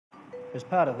As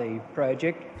part of the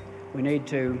project, we need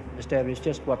to establish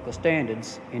just what the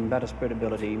standards in butter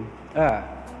spreadability are.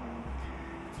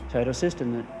 So to assist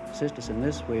us in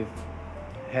this, we've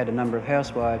had a number of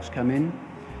housewives come in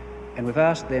and we've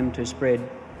asked them to spread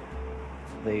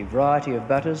the variety of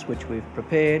butters which we've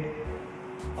prepared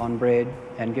on bread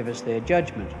and give us their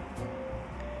judgment.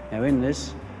 Now in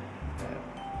this,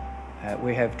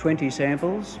 we have 20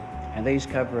 samples, and these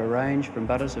cover a range from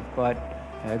butters of quite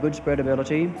good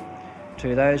spreadability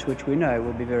to those which we know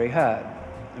will be very hard.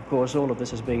 Of course, all of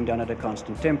this is being done at a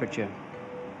constant temperature.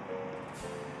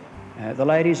 The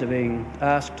ladies are being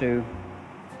asked to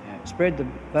spread the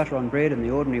butter on bread in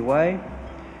the ordinary way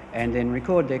and then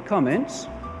record their comments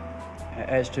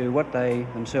as to what they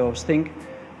themselves think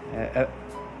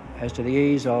as to the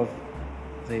ease of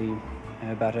the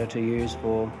butter to use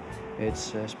for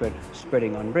its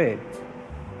spreading on bread.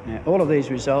 Now, all of these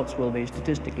results will be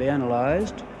statistically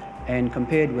analysed and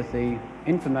compared with the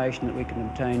information that we can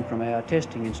obtain from our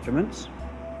testing instruments.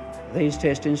 These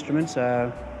test instruments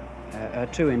are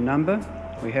two in number.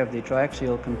 We have the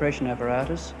triaxial compression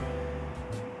apparatus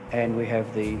and we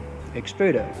have the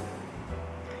extruder.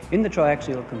 In the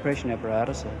triaxial compression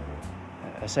apparatus,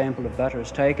 a sample of butter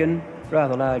is taken,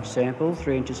 rather large sample,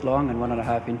 3 inches long and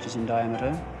 1.5 inches in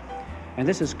diameter, and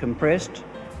this is compressed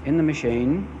in the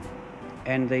machine,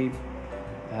 and the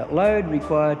load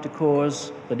required to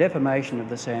cause the deformation of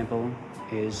the sample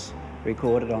is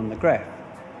recorded on the graph.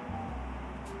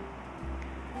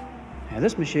 Now,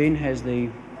 this machine has the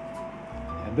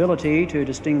ability to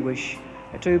distinguish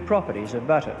two properties of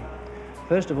butter.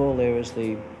 First of all, there is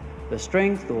the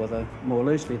strength, or more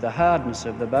loosely the hardness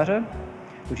of the butter,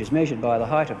 which is measured by the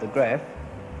height of the graph,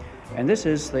 and this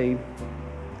is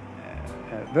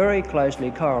very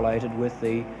closely correlated with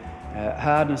the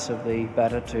hardness of the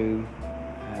butter to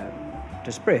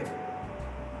spread.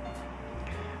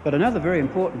 But another very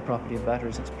important property of butter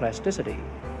is its plasticity,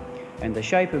 and the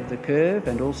shape of the curve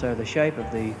and also the shape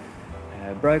of the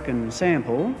broken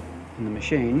sample in the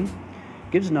machine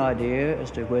gives an idea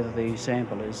as to whether the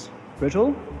sample is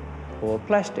brittle or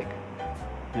plastic.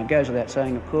 Now, it goes without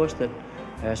saying, of course, that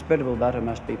spreadable butter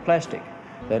must be plastic.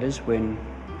 That is, when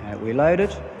we load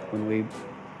it, when we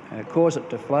cause it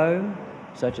to flow,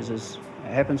 such as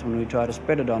happens when we try to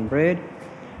spread it on bread,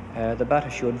 the butter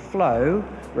should flow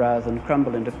rather than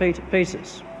crumble into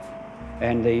pieces.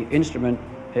 And the instrument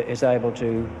is able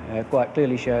to quite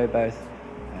clearly show both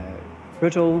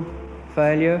brittle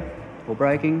failure or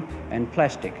breaking and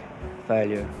plastic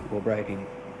failure or breaking.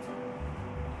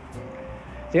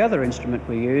 The other instrument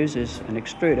we use is an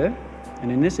extruder,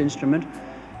 and in this instrument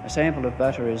a sample of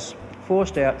butter is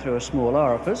forced out through a small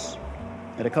orifice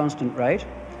at a constant rate,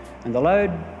 and the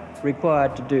load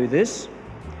required to do this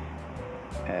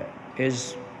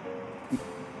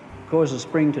causes the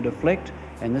spring to deflect,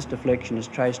 and this deflection is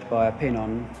traced by a pen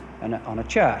on a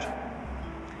chart.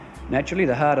 Naturally,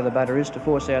 the harder the butter is to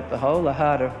force out the hole, the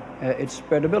harder its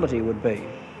spreadability would be,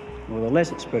 or the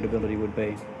less its spreadability would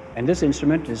be. And this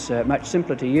instrument is much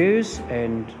simpler to use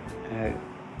and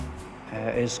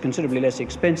is considerably less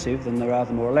expensive than the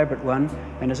rather more elaborate one,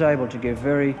 and is able to give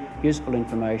very useful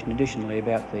information additionally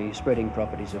about the spreading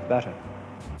properties of butter.